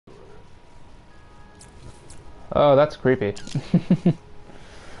Oh, that's creepy.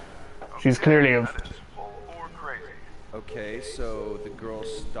 She's clearly a... That is full or crazy. Okay, so the girl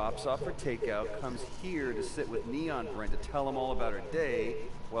stops off her takeout, comes here to sit with Neon Brent to tell him all about her day,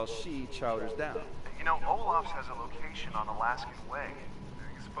 while she chowders down. You know, Olaf's has a location on Alaskan Way.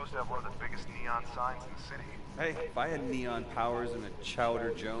 He's supposed to have one of the biggest neon signs in the city. Hey, if I had neon powers and a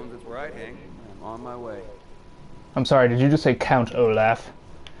Chowder Jones, that's where I'd hang. I'm on my way. I'm sorry, did you just say Count Olaf?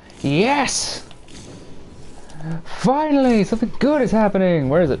 Yes! Finally! Something good is happening!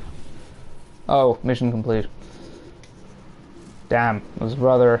 Where is it? Oh, mission complete. Damn, it was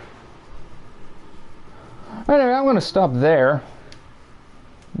rather... Anyway, I'm going to stop there.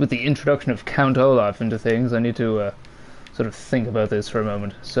 With the introduction of Count Olaf into things, I need to sort of think about this for a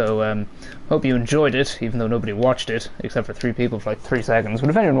moment. So, hope you enjoyed it, even though nobody watched it, except for 3 people for like 3 seconds. But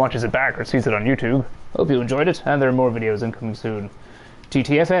if anyone watches it back or sees it on YouTube, hope you enjoyed it, and there are more videos incoming soon.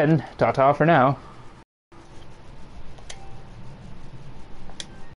 TTFN, ta-ta for now.